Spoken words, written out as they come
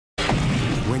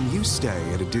When you stay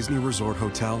at a Disney Resort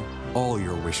hotel, all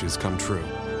your wishes come true.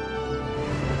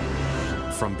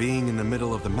 From being in the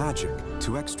middle of the magic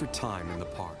to extra time in the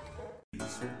park.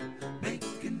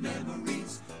 Making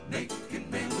memories,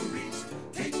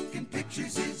 taking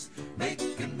pictures is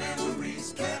making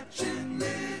memories, catching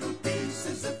little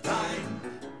pieces of time,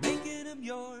 making them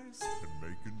yours and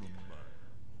making them mine.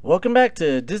 Welcome back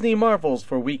to Disney Marvels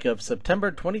for week of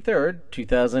September 23rd,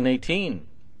 2018.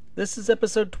 This is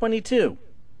episode 22.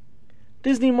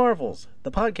 Disney Marvels,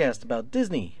 the podcast about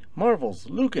Disney, Marvels,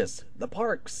 Lucas, the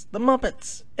parks, the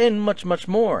Muppets, and much, much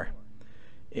more.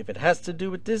 If it has to do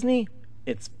with Disney,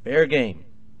 it's fair game.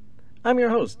 I'm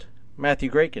your host, Matthew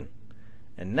Graken.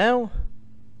 And now,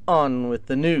 on with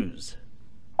the news.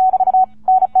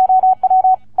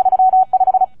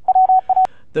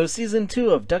 Though Season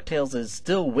 2 of DuckTales is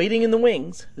still waiting in the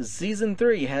wings, Season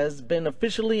 3 has been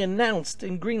officially announced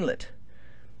and greenlit.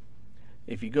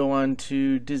 If you go on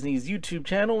to Disney's YouTube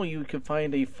channel, you can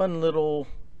find a fun little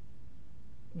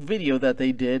video that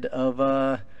they did of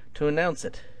to announce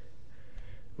it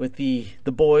with the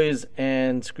boys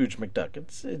and Scrooge McDuck.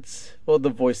 It's the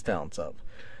voice talents of.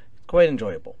 Quite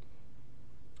enjoyable.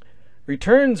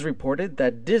 Returns reported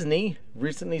that Disney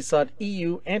recently sought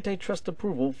EU antitrust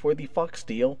approval for the Fox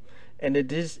deal, and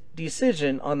a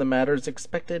decision on the matter is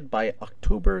expected by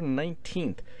October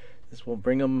 19th. This will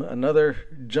bring them another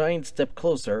giant step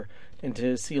closer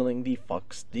into sealing the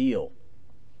Fox deal.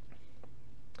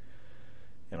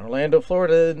 In Orlando,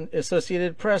 Florida,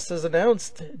 Associated Press has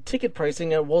announced ticket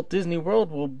pricing at Walt Disney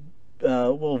World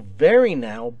will vary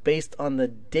now based on the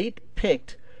date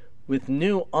picked, with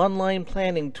new online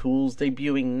planning tools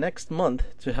debuting next month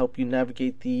to help you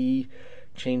navigate the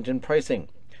change in pricing.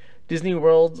 Disney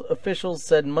World officials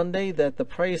said Monday that the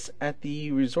price at the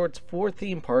resort's 4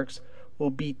 theme parks will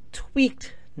be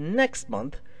tweaked next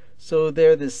month, so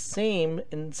they're the same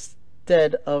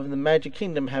instead of the Magic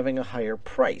Kingdom having a higher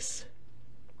price.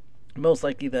 Most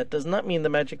likely that does not mean the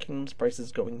Magic Kingdom's price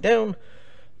is going down.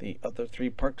 The other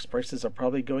 3 parks' prices are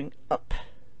probably going up,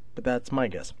 but that's my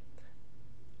guess.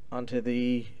 On to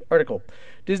the article.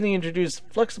 Disney introduced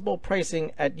flexible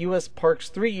pricing at U.S. parks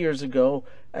 3 years ago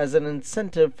as an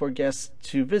incentive for guests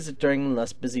to visit during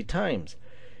less busy times.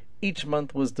 Each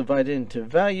month was divided into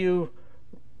value,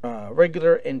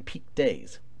 regular, and peak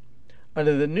days.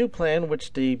 Under the new plan,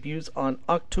 which debuts on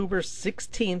October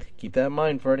 16th, keep that in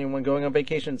mind for anyone going on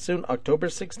vacation soon, October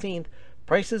 16th,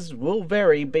 prices will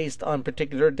vary based on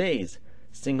particular days.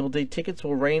 Single-day tickets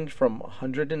will range from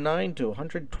 $109 to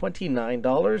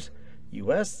 $129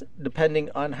 US, depending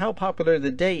on how popular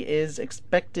the day is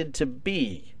expected to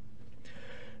be.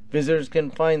 Visitors can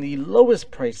find the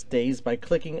lowest price days by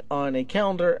clicking on a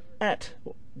calendar at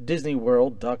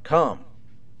DisneyWorld.com.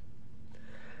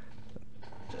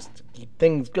 Just to keep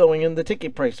things going in the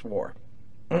ticket price war.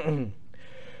 Moving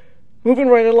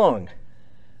right along.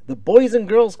 The Boys and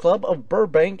Girls Club of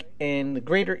Burbank and the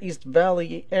Greater East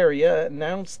Valley area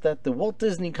announced that the Walt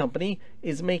Disney Company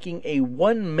is making a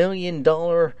 $1 million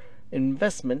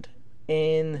investment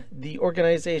in the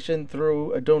organization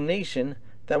through a donation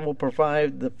that will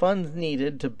provide the funds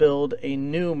needed to build a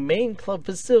new main club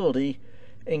facility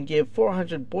and give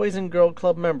 400 Boys and Girl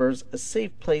Club members a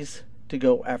safe place to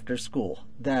go after school.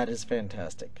 That is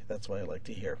fantastic. That's what I like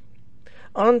to hear.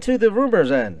 On to the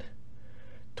rumors end.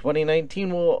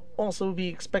 2019 will also be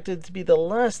expected to be the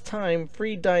last time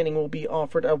free dining will be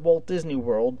offered at Walt Disney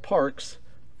World parks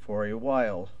for a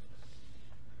while.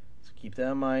 So keep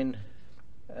that in mind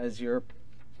as you're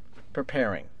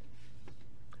preparing.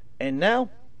 And now,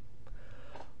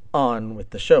 on with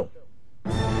the show.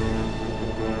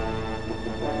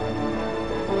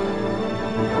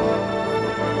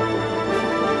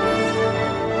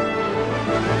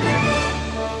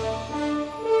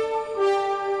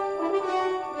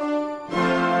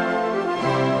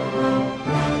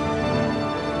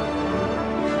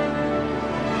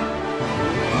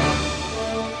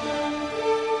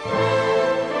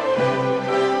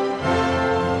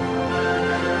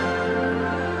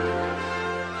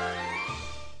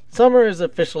 Summer is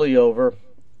officially over,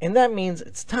 and that means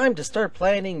it's time to start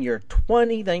planning your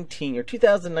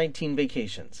 2019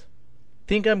 vacations.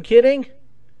 Think I'm kidding?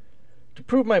 To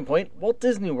prove my point, Walt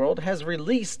Disney World has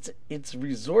released its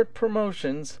resort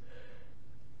promotions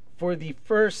for the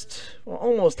first,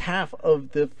 almost half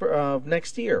of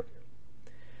next year.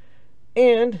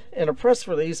 And in a press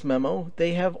release memo,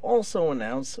 they have also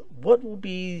announced what will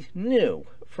be new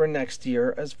for next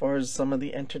year as far as some of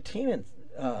the entertainment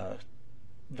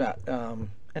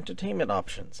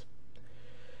options.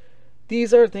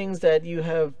 These are things that you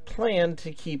have planned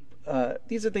to keep.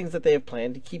 These are things that they have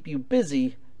planned to keep you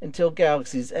busy until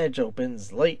Galaxy's Edge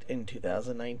opens late in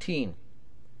 2019.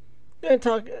 I'm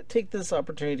going to take this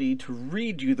opportunity to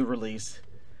read you the release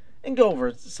and go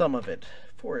over some of it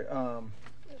for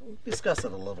discuss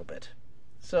it a little bit.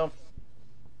 So,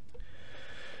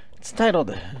 it's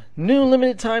titled New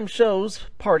Limited Time Shows,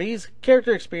 Parties,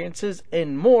 Character Experiences,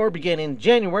 and More begin in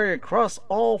January across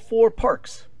all 4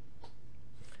 parks.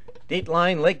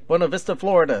 Dateline Lake Buena Vista,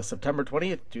 Florida, September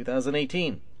 20th,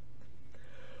 2018.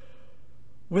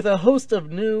 With a host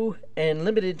of new and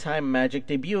limited time magic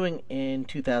debuting in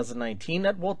 2019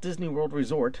 at Walt Disney World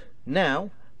Resort,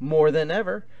 now, more than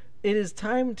ever, it is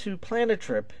time to plan a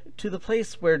trip to the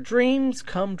place where dreams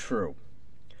come true.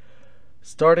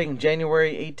 Starting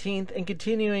January 18th and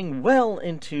continuing well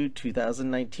into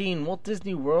 2019, Walt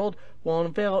Disney World will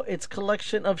unveil its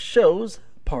collection of shows,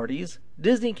 parties,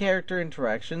 Disney character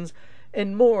interactions,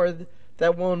 and more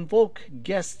that will invoke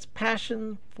guests'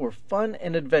 passion for fun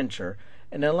and adventure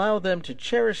and allow them to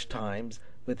cherish times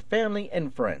with family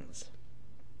and friends.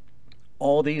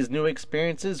 All these new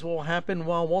experiences will happen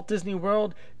while Walt Disney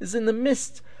World is in the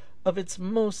midst of its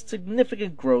most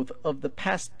significant growth of the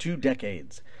past 2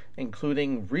 decades,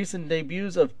 including recent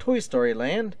debuts of Toy Story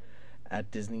Land at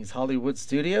Disney's Hollywood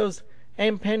Studios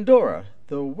and Pandora,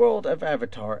 the World of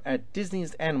Avatar at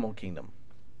Disney's Animal Kingdom.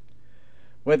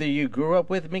 Whether you grew up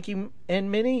with Mickey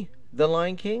and Minnie, The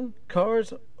Lion King,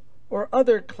 Cars, or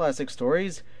other classic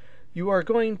stories, you are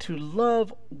going to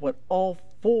love what all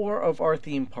 4 of our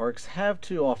theme parks have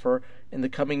to offer in the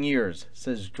coming years,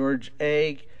 says George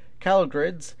A.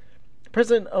 Calogrids,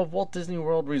 president of Walt Disney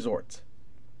World Resorts.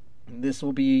 This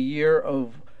will be a year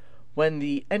of when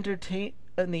the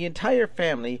entire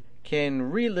family can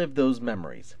relive those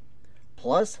memories,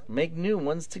 plus make new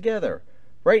ones together,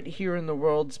 right here in the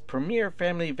world's premier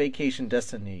family vacation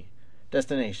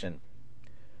destination.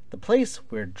 The place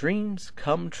where dreams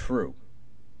come true.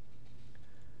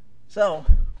 So,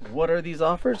 what are these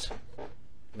offers?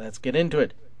 Let's get into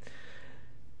it.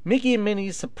 Mickey and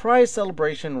Minnie's surprise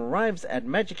celebration arrives at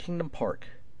Magic Kingdom Park.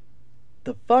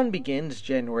 The fun begins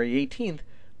January 18th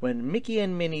when Mickey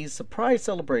and Minnie's surprise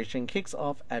celebration kicks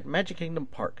off at Magic Kingdom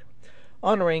Park,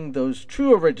 honoring those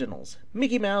true originals,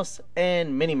 Mickey Mouse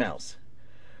and Minnie Mouse,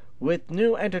 with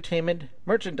new entertainment,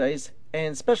 merchandise,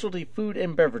 and specialty food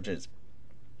and beverages.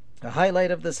 The highlight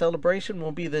of the celebration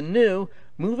will be the new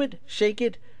Move It, Shake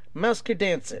It, Mouse Can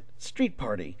Dance It street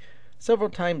party, several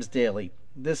times daily.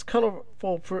 This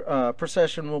colorful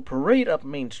procession will parade up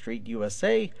Main Street,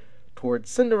 USA, towards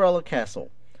Cinderella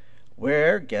Castle,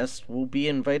 where guests will be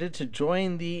invited to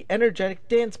join the energetic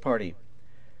dance party.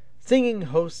 Singing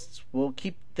hosts will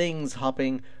keep things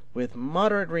hopping with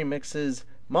modern remixes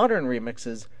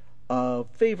of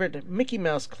favorite Mickey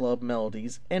Mouse Club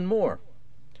melodies and more.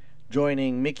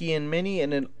 Joining Mickey and Minnie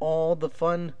in all the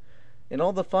fun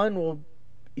will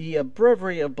be a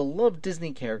breviary of beloved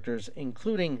Disney characters,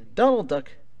 including Donald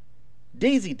Duck,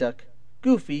 Daisy Duck,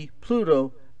 Goofy,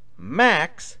 Pluto,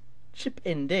 Max, Chip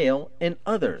and Dale, and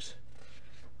others.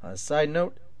 On a side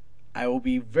note, I will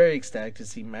be very ecstatic to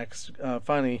see Max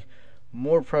finally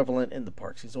more prevalent in the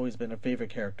parks. He's always been a favorite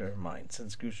character of mine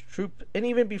since Goose Troop, and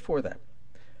even before that.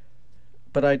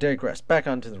 But I digress. Back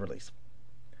onto the release.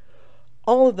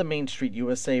 All of the Main Street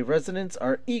USA residents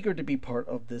are eager to be part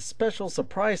of this special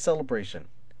surprise celebration.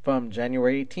 From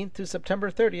January 18th to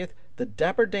September 30th, the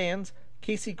Dapper Dans,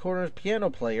 Casey Corner's piano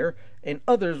player, and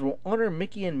others will honor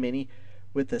Mickey and Minnie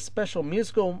with the special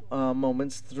musical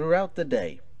moments throughout the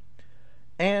day.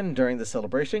 And during the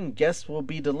celebration, guests will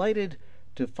be delighted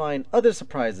to find other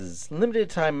surprises, limited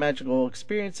time magical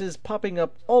experiences popping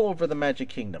up all over the Magic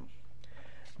Kingdom.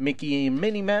 Mickey and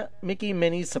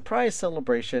Minnie's surprise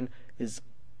celebration is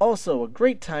also a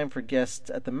great time for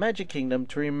guests at the Magic Kingdom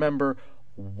to remember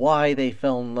why they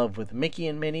fell in love with Mickey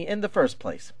and Minnie in the first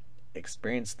place.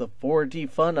 Experience the 4D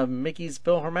fun of Mickey's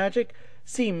PhilharMagic,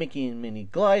 see Mickey and Minnie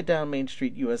glide down Main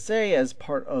Street USA as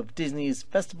part of Disney's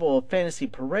Festival of Fantasy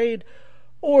Parade,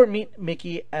 or meet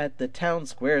Mickey at the Town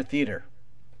Square Theater.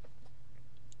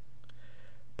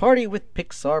 Party with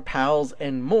Pixar pals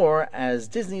and more as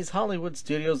Disney's Hollywood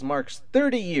Studios marks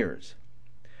 30 years.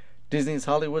 Disney's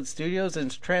Hollywood Studios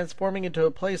is transforming into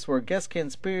a place where guests can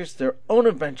experience their own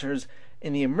adventures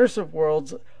in the immersive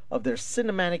worlds of their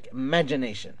cinematic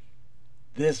imagination.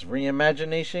 This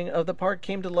reimagination of the park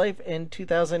came to life in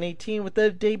 2018 with the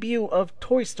debut of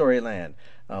Toy Story Land,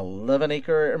 an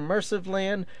 11-acre immersive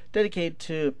land dedicated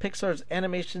to Pixar's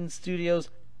animation studio's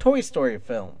Toy Story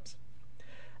films.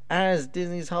 As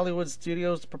Disney's Hollywood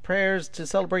Studios prepares to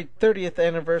celebrate 30th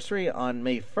anniversary on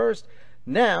May 1st,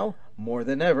 now, more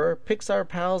than ever, Pixar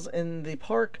pals in the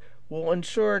park will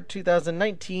ensure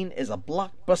 2019 is a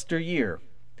blockbuster year.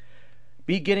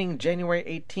 Beginning January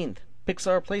 18th,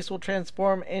 Pixar Place will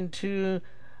transform into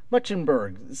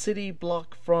Muchenberg, city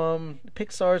block from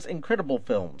Pixar's Incredible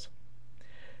films.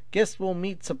 Guests will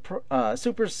meet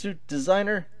super suit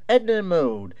designer Edna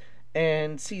Mode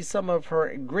and see some of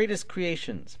her greatest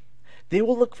creations. They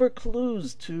will look for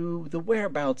clues to the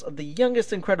whereabouts of the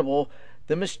youngest Incredible,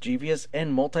 the mischievous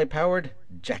and multi-powered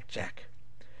Jack Jack.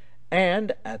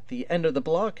 And at the end of the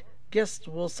block, guests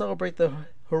will celebrate the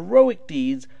heroic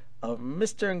deeds of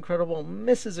Mr. Incredible,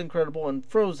 Mrs. Incredible, and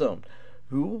Frozone,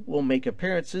 who will make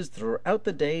appearances throughout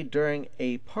the day during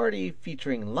a party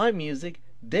featuring live music,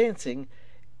 dancing,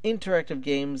 interactive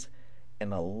games,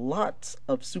 and a lot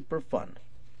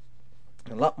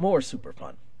more super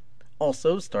fun.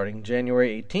 Also, starting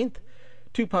January 18th,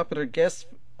 two popular guest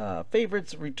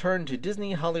favorites return to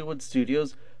Disney Hollywood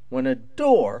Studios when a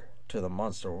door to the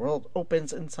Monster World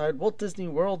opens inside Walt Disney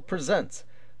World Presents,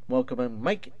 welcoming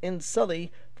Mike and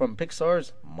Sully from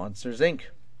Pixar's Monsters, Inc.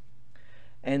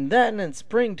 And then in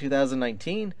spring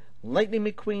 2019, Lightning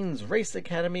McQueen's Race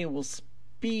Academy will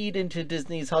speed into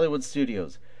Disney's Hollywood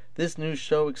Studios. This new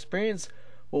show experience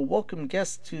will welcome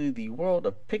guests to the world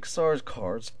of Pixar's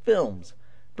Cars films,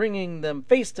 bringing them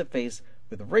face to face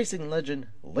with racing legend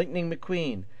Lightning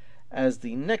McQueen. As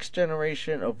the next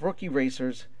generation of rookie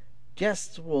racers,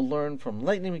 guests will learn from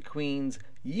Lightning McQueen's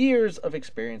years of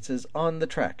experiences on the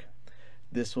track.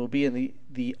 This will be in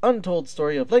the untold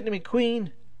story of Lightning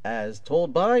McQueen, as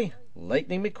told by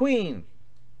Lightning McQueen.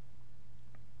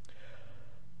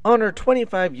 Honor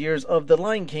 25 years of The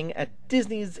Lion King at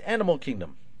Disney's Animal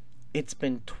Kingdom. It's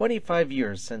been 25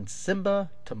 years since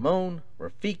Simba, Timon,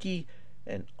 Rafiki,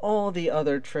 and all the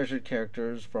other treasured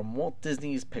characters from Walt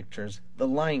Disney's pictures, The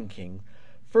Lion King,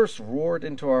 first roared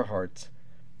into our hearts.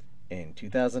 In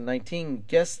 2019,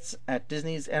 guests at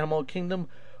Disney's Animal Kingdom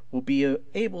will be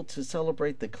able to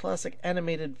celebrate the classic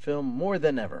animated film more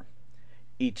than ever.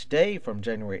 Each day, from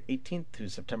January 18th to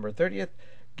September 30th,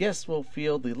 guests will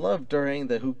feel the love during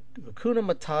the Hakuna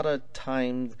Matata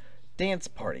timed dance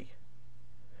party.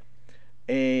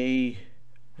 A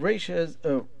raucous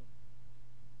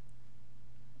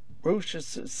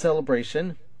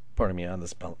celebration, pardon me on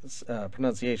this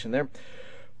pronunciation there,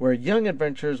 where young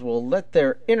adventurers will let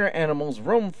their inner animals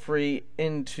roam free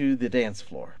into the dance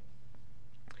floor.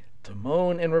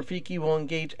 Timon and Rafiki will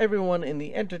engage everyone in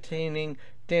the entertaining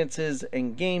dances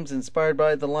and games inspired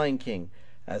by The Lion King,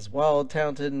 as wild,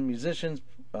 talented musicians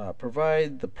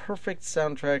provide the perfect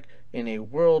soundtrack in a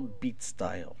world beat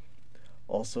style.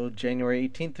 Also, January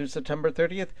 18th through September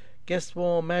 30th, guests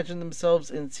will imagine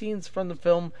themselves in scenes from the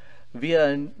film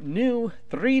via new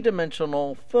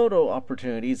three-dimensional photo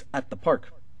opportunities at the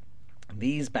park.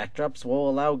 These backdrops will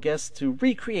allow guests to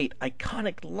recreate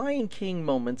iconic Lion King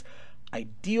moments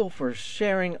ideal for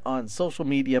sharing on social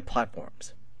media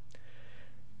platforms.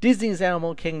 Disney's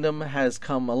Animal Kingdom has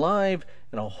come alive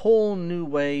in a whole new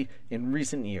way in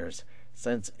recent years.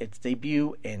 Since its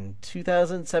debut in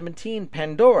 2017,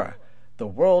 Pandora, the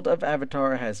world of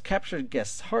Avatar, has captured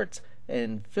guests' hearts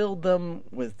and filled them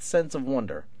with sense of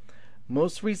wonder.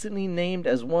 Most recently named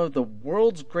as one of the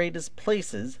world's greatest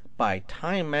places by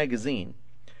Time magazine,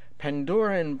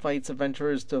 Pandora invites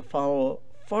adventurers to follow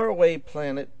a faraway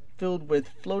planet filled with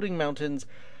floating mountains,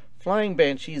 flying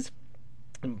banshees,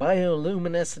 and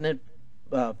bioluminescent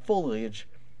foliage.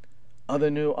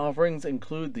 Other new offerings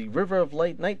include the River of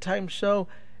Light nighttime show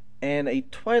and a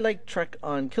twilight trek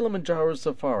on Kilimanjaro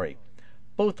Safari,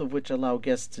 both of which allow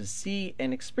guests to see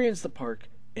and experience the park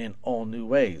in all new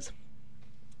ways.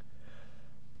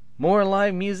 More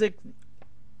live music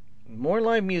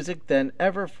than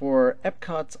ever for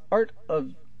Epcot's Art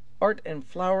and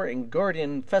Flower and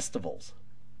Guardian festivals.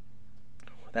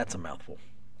 That's a mouthful.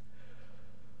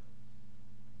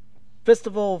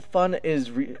 Festive fun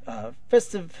is returning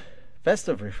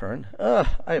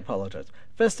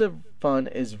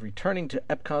to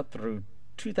Epcot through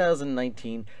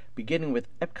 2019, beginning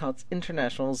with Epcot's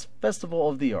International's Festival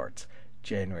of the Arts,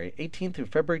 January 18th through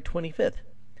February 25th.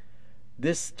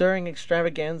 This stirring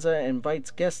extravaganza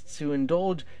invites guests to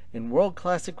indulge in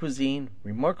world-classic cuisine,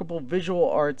 remarkable visual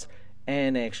arts,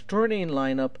 and an extraordinary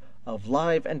lineup of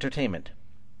live entertainment.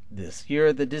 This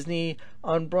year, the Disney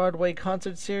on Broadway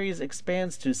concert series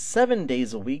expands to 7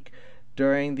 days a week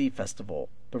during the festival,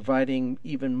 providing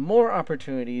even more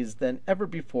opportunities than ever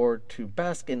before to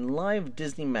bask in live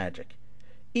Disney magic.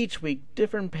 Each week,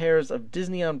 different pairs of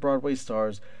Disney on Broadway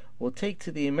stars will take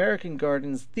to the American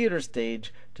Gardens theater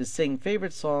stage to sing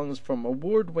favorite songs from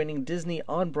award-winning Disney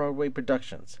on Broadway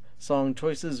productions. Song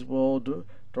choices will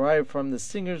derive from the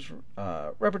singers'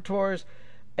 repertoires,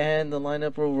 and the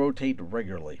lineup will rotate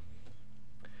regularly.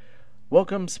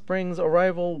 welcome spring's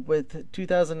arrival with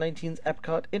 2019's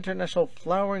Epcot International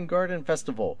Flower and Garden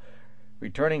Festival,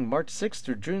 returning March 6th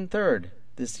through June 3rd.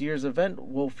 This year's event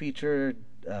will feature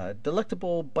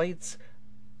delectable bites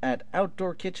at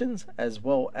outdoor kitchens, as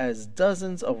well as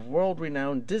dozens of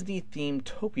world-renowned Disney-themed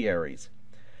topiaries.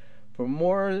 For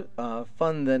more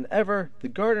fun than ever, the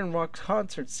Garden Rock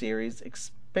concert series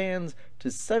expands to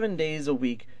 7 days a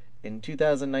week in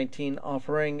 2019,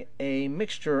 offering a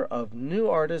mixture of new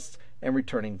artists and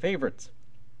returning favorites.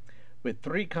 With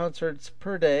 3 concerts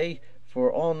per day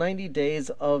for all 90 days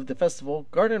of the festival,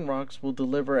 Garden Rocks will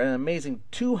deliver an amazing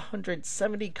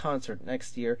 270 concert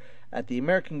next year at the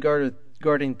American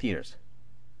Garden Theaters.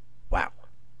 Wow.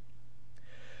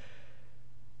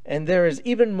 And there is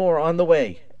even more on the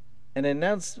way. An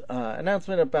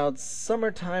announcement about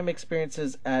summertime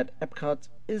experiences at Epcot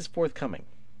is forthcoming.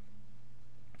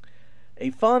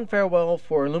 A fond farewell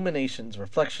for Illumination's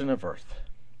Reflection of Earth.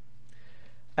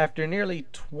 After nearly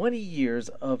 20 years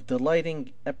of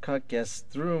delighting Epcot guests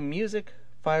through music,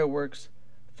 fireworks,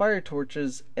 fire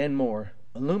torches, and more,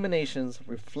 Illumination's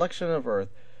Reflection of Earth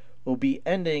will be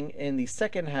ending in the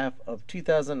second half of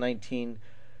 2019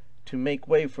 to make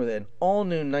way for an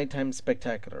all-new nighttime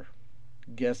spectacular.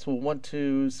 Guests will want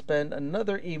to spend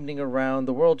another evening around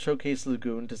the World Showcase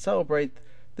Lagoon to celebrate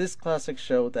this classic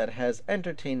show that has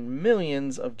entertained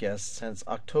millions of guests since its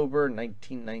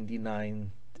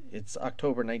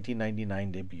October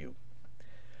 1999 debut.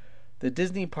 The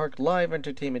Disney Park Live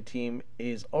Entertainment team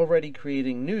is already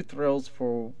creating new thrills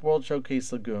for World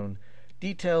Showcase Lagoon.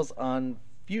 Details on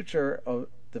the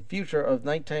future of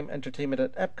nighttime entertainment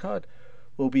at Epcot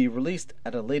will be released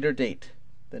at a later date.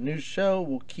 The new show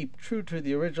will keep true to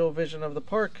the original vision of the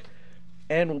park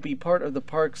and will be part of the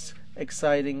park's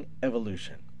exciting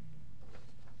evolution.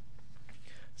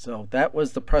 So that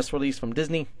was the press release from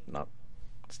Disney. Not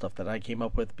stuff that I came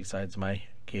up with besides my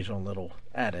occasional little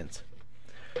add-ins.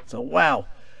 So wow,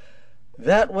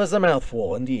 that was a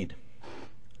mouthful indeed.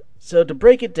 So to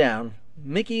break it down,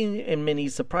 Mickey and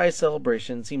Minnie's surprise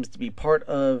celebration seems to be part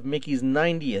of Mickey's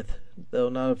 90th, though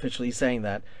not officially saying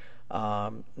that,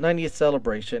 90th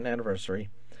celebration anniversary,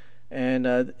 and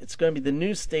it's going to be the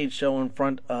new stage show in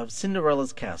front of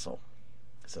Cinderella's castle.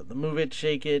 So the Move It,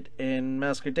 Shake It, and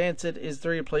Mask It, Dance It is to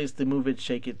replace the Move It,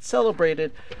 Shake It, Celebrate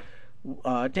It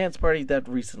dance party that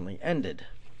recently ended.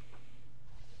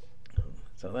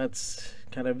 So that's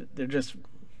kind of, they're just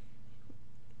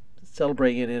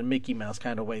celebrating it in a Mickey Mouse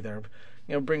kind of way. They're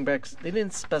bring back, they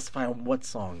didn't specify on what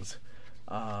songs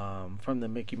from the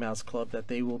Mickey Mouse Club that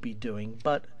they will be doing,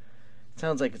 but it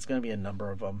sounds like it's going to be a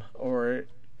number of them, or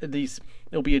at least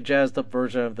it'll be a jazzed up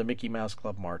version of the Mickey Mouse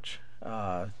Club March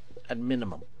at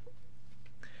minimum.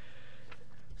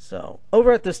 So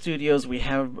over at the studios, we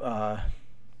have brought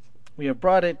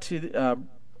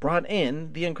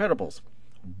in The Incredibles.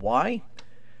 Why?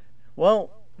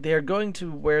 Well, they are going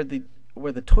to where the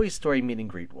Toy Story meet and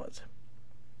greet was.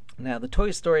 Now, the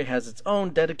Toy Story has its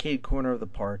own dedicated corner of the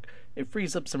park. It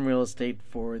frees up some real estate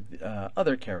for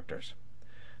other characters.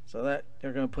 So that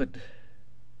they're going to put,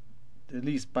 at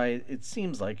least by it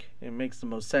seems like it makes the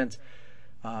most sense,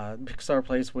 Pixar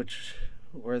Place,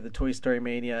 where the Toy Story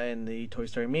Mania and the Toy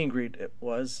Story meet and greet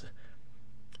was,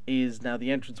 is now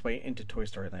the entranceway into Toy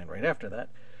Story Land right after that.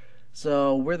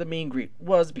 So where the meet and greet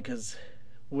was, because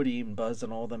Woody and Buzz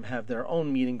and all of them have their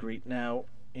own meet and greet now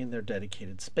in their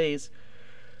dedicated space,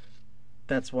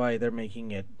 that's why they're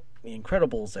making it the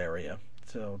Incredibles area.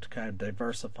 So to kind of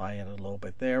diversify it a little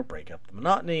bit there, break up the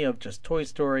monotony of just Toy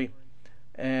Story,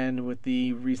 and with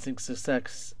the recent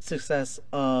success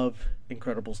of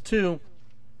Incredibles 2,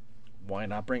 why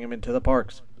not bring them into the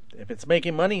parks? If it's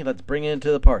making money, let's bring it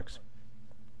into the parks.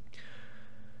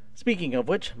 Speaking of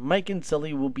which, Mike and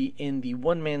Sully will be in the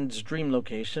One Man's Dream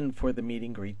location for the meet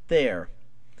and greet there.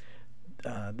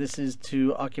 This is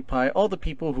to occupy all the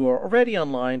people who are already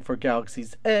online for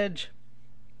Galaxy's Edge.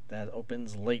 That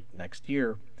opens late next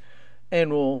year.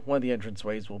 And one of the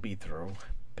entranceways will be through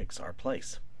Pixar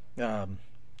Place.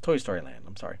 Toy Story Land,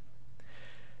 I'm sorry.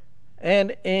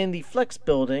 And in the Flex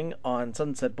building on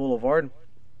Sunset Boulevard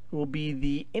will be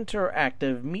the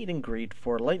interactive meet and greet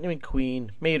for Lightning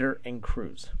McQueen, Mater, and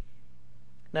Cruz.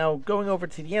 Now, going over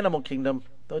to the Animal Kingdom,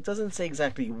 though it doesn't say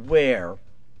exactly where,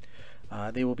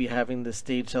 they will be having the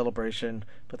stage celebration,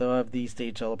 but they'll have the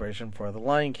stage celebration for the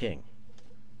Lion King.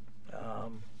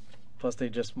 Plus, they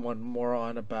just want more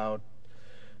on about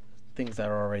things that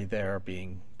are already there,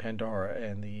 being Pandora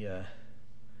and the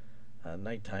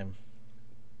nighttime.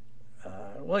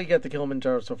 Well, you got the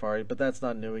Kilimanjaro Safari, but that's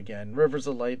not new again. Rivers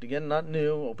of Light, again, not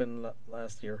new, opened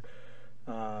last year,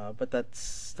 but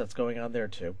that's going on there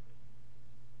too.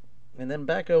 and then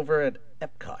back over at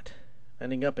Epcot,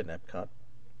 ending up in Epcot.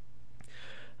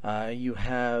 You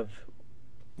have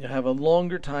a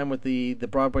longer time with the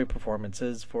Broadway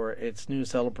performances for its new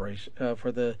celebration,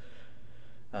 for the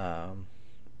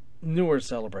newer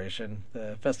celebration,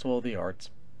 the Festival of the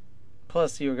Arts.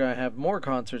 Plus, you're going to have more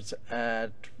concerts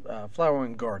at Flower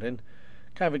and Garden,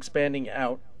 kind of expanding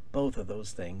out both of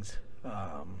those things.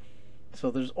 So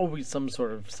there's always some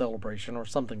sort of celebration or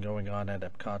something going on at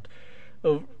Epcot,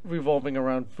 revolving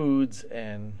around foods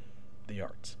and the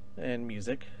arts and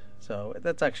music. So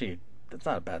that's not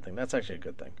a bad thing. That's actually a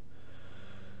good thing.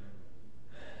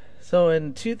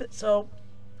 So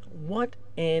what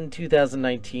in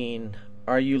 2019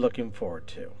 are you looking forward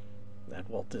to at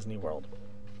Walt Disney World?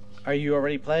 Are you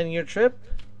already planning your trip?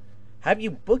 Have you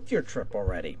booked your trip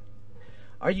already?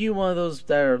 Are you one of those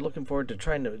that are looking forward to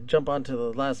trying to jump onto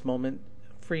the last moment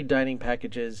free dining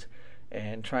packages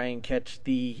and try and catch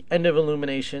the end of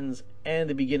Illuminations and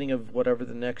the beginning of whatever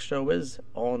the next show is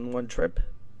all in one trip?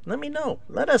 Let me know.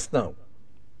 Let us know.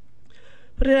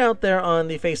 Put it out there on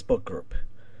the Facebook group.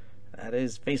 That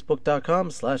is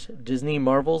facebook.com/Disney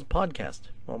Marvels Podcast.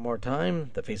 One more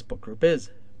time, the Facebook group is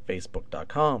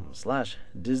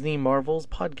facebook.com/Disney Marvels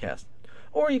Podcast.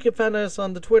 Or you can find us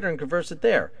on the Twitter and converse it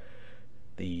there.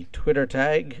 The Twitter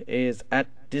tag is at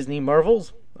Disney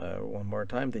Marvels. One more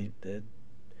time,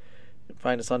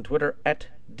 find us on Twitter at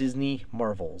Disney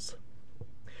Marvels.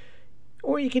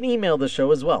 Or you can email the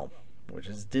show as well, which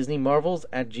is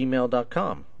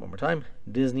disneymarvels@gmail.com. One more time,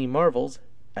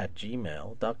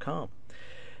 disneymarvels@gmail.com.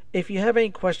 If you have any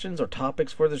questions or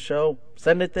topics for the show,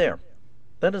 send it there.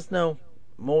 Let us know.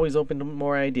 I'm always open to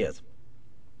more ideas.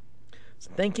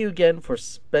 So thank you again for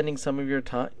spending some of your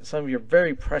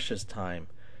very precious time,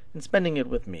 and spending it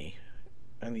with me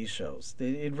on these shows.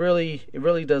 It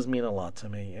really does mean a lot to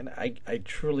me, and I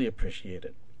truly appreciate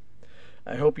it.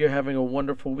 I hope you're having a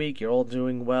wonderful week. You're all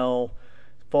doing well.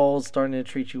 Fall's starting to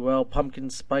treat you well.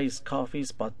 Pumpkin spice coffee,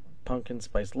 pumpkin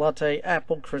spice latte,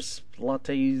 apple crisp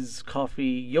lattes,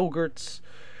 coffee, yogurts.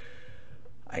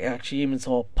 I actually even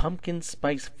saw pumpkin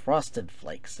spice frosted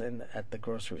flakes at the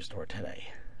grocery store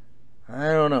today. I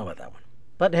don't know about that one.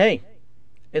 But hey,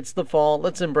 it's the fall.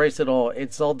 Let's embrace it all.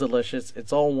 It's all delicious.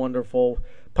 It's all wonderful.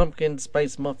 Pumpkin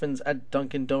spice muffins at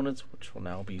Dunkin' Donuts, which will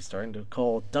now be starting to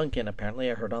call Dunkin',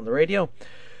 apparently, I heard on the radio,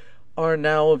 are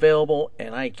now available,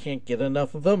 and I can't get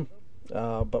enough of them.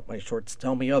 But my shorts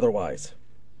tell me otherwise.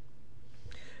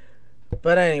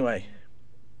 But anyway,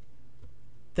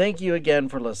 thank you again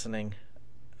for listening.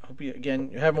 I hope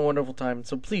you're having a wonderful time.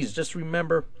 So please, just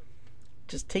remember,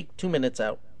 just take 2 minutes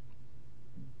out.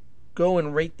 Go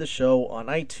and rate the show on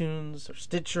iTunes or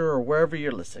Stitcher or wherever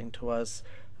you're listening to us.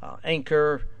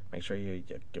 Anchor, make sure you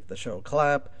give the show a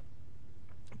clap.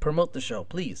 Promote the show,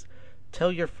 please.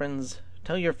 Tell your friends,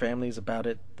 tell your families about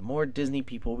it. The more Disney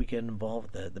people we get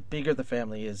involved, the bigger the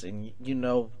family is. And you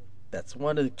know, that's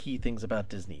one of the key things about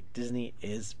Disney. Disney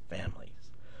is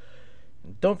families.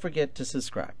 And don't forget to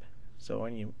subscribe. So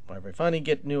whenever you finally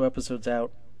get new episodes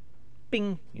out,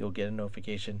 bing, you'll get a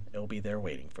notification. It'll be there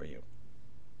waiting for you.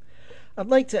 I'd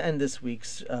like to end this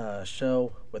week's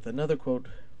show with another quote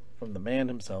from the man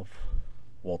himself,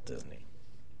 Walt Disney.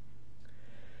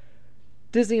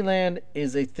 Disneyland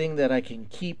is a thing that I can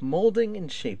keep molding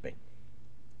and shaping.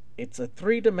 It's a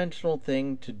three-dimensional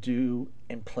thing to do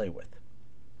and play with.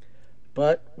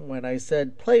 But when I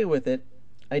said play with it,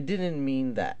 I didn't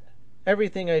mean that.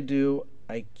 Everything I do,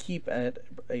 I keep at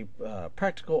a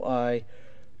practical eye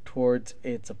towards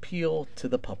its appeal to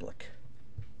the public.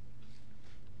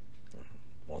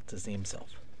 Walt Disney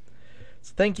himself.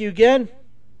 So thank you again,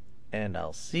 and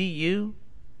I'll see you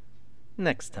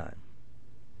next time.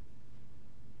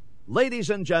 Ladies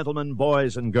and gentlemen,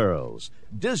 boys and girls,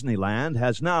 Disneyland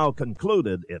has now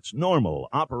concluded its normal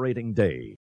operating day.